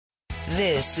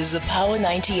This is a Power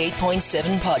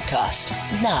 98.7 podcast.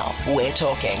 Now we're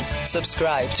talking.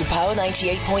 Subscribe to Power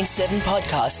 98.7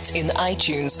 podcasts in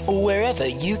iTunes or wherever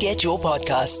you get your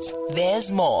podcasts.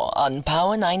 There's more on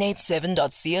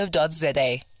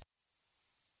power987.co.za.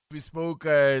 We spoke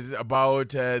about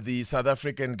the South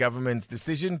African government's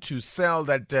decision to sell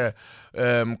that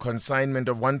consignment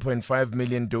of 1.5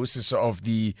 million doses of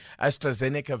the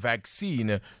AstraZeneca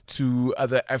vaccine to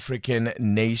other African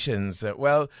nations.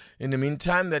 Well, in the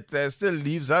meantime, that still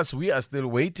leaves us. We are still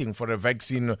waiting for a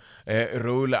vaccine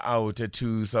rollout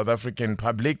to South African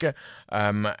public.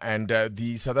 And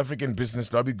the South African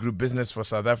business lobby group, Business for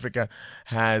South Africa,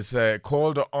 has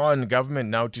called on government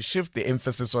now to shift the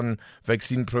emphasis on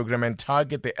vaccine program and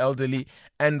target the elderly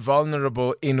and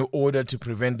vulnerable in order to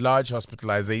prevent large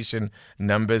hospitalization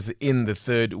numbers in the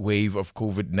third wave of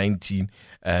COVID-19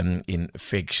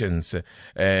 infections.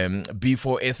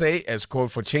 B4SA has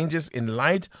called for changes in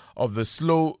light of the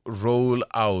slow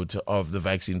rollout of the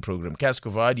vaccine program. Cas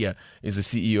Kovadia is the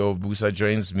CEO of BUSA,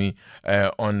 joins me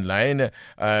on the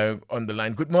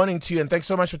line. Good morning to you and thanks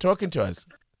so much for talking to us.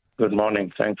 Good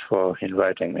morning. Thanks for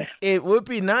inviting me. It would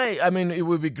be nice. I mean, it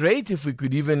would be great if we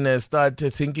could even start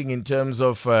thinking in terms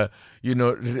of,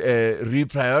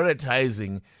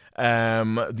 reprioritizing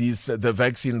the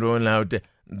vaccine rollout.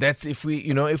 That's if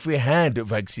we had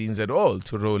vaccines at all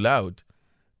to roll out.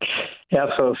 Yeah.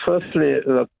 So, firstly,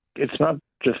 look, it's not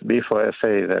just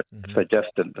B4SA that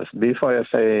suggested this.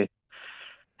 B4SA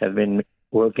has been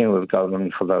working with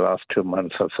government for the last 2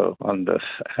 months or so on this,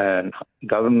 and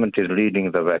government is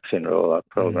leading the vaccine rollout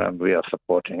program. We are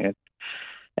supporting it.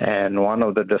 And one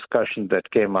of the discussions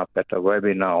that came up at a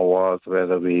webinar was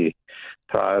whether we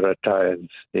prioritize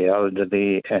the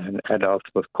elderly and adults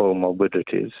with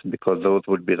comorbidities, because those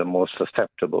would be the most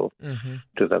susceptible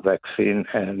to the vaccine,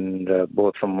 and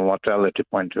both from a mortality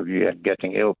point of view and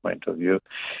getting ill point of view.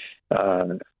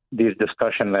 These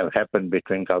discussions have happened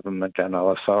between government and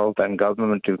ourselves, and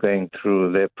government is going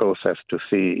through their process to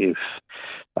see if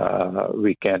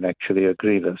we can actually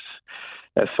agree this.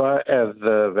 As far as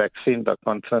the vaccines are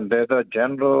concerned, there's a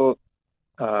general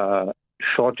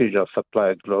shortage of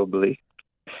supply globally.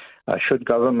 Should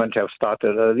government have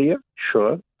started earlier?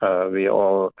 Sure, we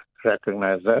all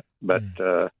recognize that, but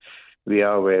we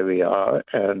are where we are,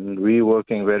 and we're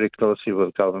working very closely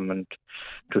with government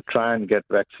to try and get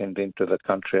vaccines into the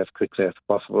country as quickly as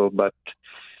possible. But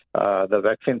the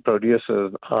vaccine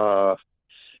producers are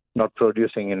not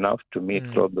producing enough to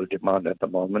meet global demand at the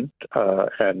moment,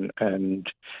 and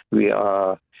we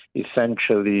are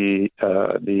essentially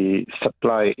the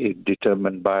supply is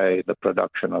determined by the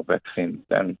production of vaccines.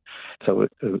 And so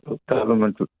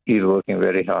government is working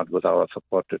very hard with our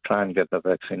support to try and get the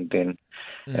vaccine in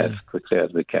as quickly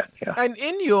as we can. Yeah. And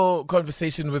in your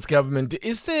conversation with government,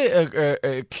 is there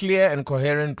a clear and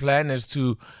coherent plan as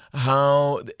to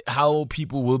how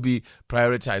people will be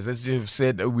prioritized? As you've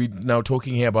said, we're now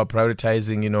talking here about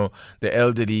prioritizing, the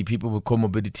elderly, people with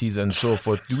comorbidities and so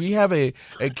forth. Do we have a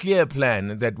clear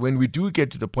plan that when we do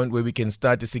get to the point where we can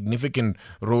start a significant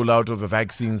rollout of the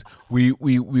vaccines, we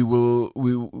will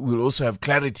also have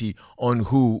clarity on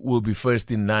who will be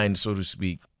first in line, so to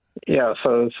speak? Yeah,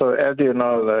 so as you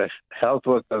know, the health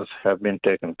workers have been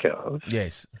taken care of.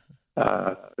 Yes.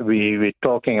 We're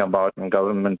talking about, and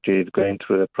government is going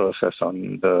through the process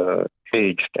on the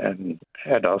aged and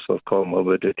adults with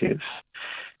comorbidities.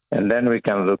 And then we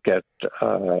can look at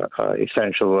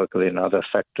essential workers in other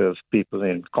sectors, people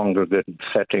in congregate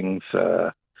settings,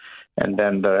 and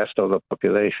then the rest of the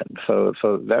population. So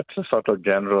that's a sort of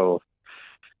general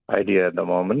idea at the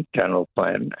moment, general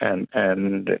plan.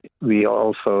 And we are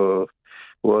also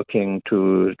working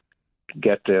to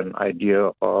get an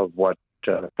idea of what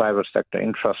private sector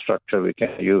infrastructure we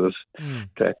can use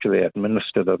to actually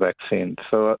administer the vaccine.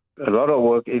 So a lot of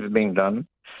work is being done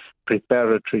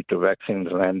preparatory to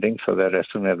vaccines landing, so that as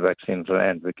soon as vaccines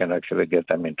land, we can actually get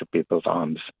them into people's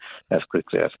arms as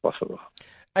quickly as possible.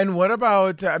 And what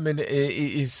about,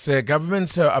 is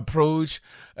government's approach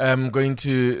going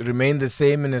to remain the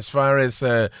same in as far as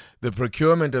the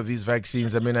procurement of these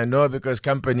vaccines? I know because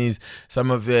companies,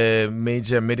 some of the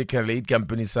major medical aid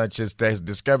companies such as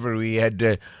Discovery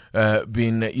had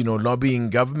been, lobbying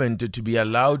government to be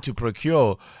allowed to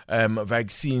procure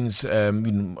vaccines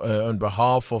on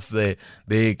behalf of their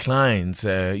clients,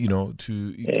 in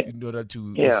order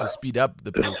to also speed up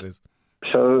the process.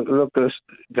 So, look,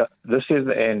 this is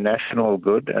a national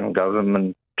good, and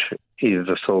government is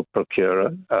the sole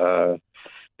procurer.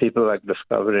 People like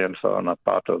Discovery and so on are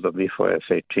part of the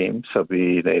B4SA team, so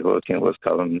they're working with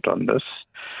government on this.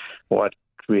 What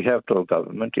we have told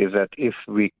government is that if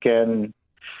we can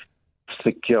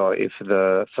secure. If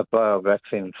the supply of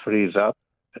vaccine frees up,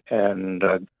 and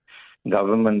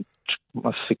government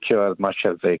must secure as much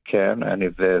as they can, and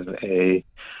if there's a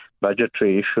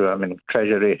budgetary issue,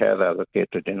 Treasury has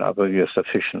allocated, in our view,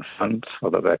 sufficient funds for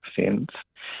the vaccines,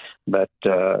 but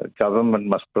government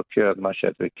must procure as much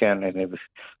as we can, and if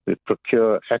we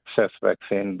procure excess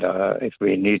vaccine, if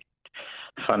we need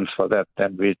funds for that,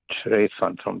 then we'd raise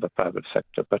funds from the private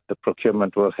sector, but the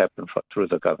procurement will happen through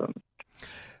the government.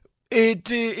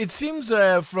 It seems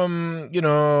from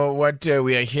what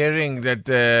we are hearing that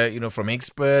from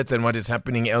experts and what is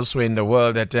happening elsewhere in the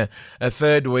world that a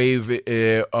third wave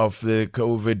of the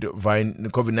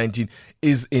COVID-19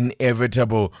 is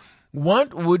inevitable.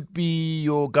 What would be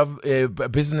your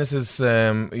business's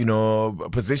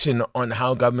position on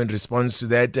how government responds to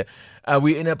that? Are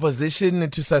we in a position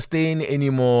to sustain any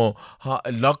more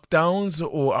lockdowns,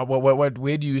 or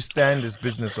where do you stand as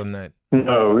business on that?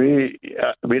 No, we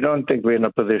don't think we're in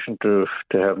a position to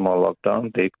have more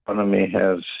lockdown. The economy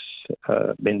has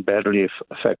been badly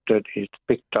affected. It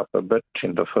picked up a bit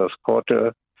in the first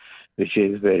quarter, which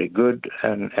is very good,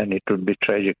 and it would be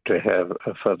tragic to have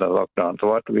a further lockdown. So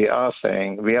what we are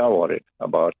saying, we are worried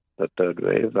about the third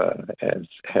wave, as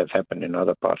has happened in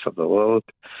other parts of the world.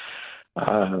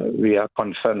 We are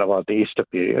concerned about the Easter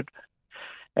period.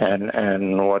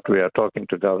 And what we are talking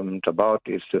to government about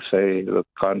is to say, look,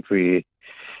 can't we,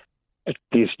 at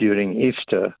least during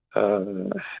Easter,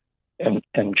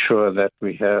 ensure that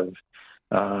we have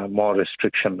more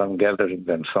restrictions on gatherings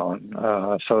and so on,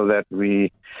 so that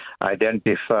we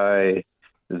identify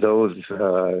those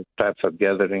types of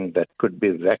gatherings that could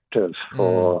be vectors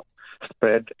for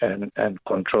spread and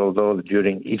control those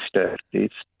during Easter at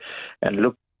least, and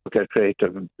look at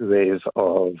creative ways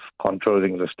of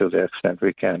controlling this to the extent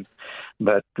we can.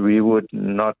 But we would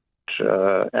not,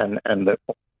 there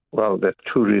are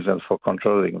two reasons for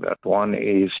controlling that. One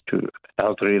is to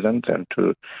health reasons and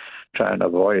to try and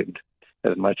avoid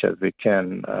as much as we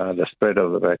can the spread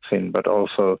of the vaccine, but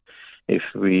also if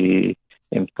we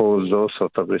impose those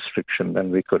sorts of restrictions, then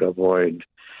we could avoid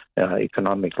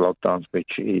economic lockdowns,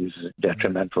 which is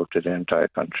detrimental to the entire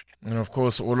country. And of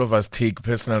course, all of us take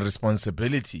personal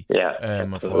responsibility for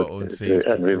our own safety.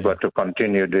 And we've got to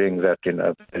continue doing that in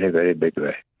a very, very big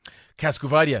way. Cas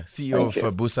Kuvadia, CEO of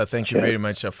BUSA, thank you very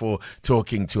much for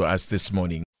talking to us this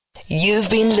morning. You've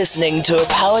been listening to a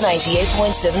Power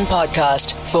 98.7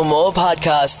 podcast. For more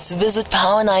podcasts, visit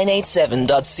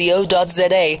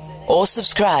power987.co.za or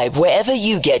subscribe wherever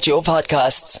you get your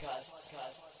podcasts.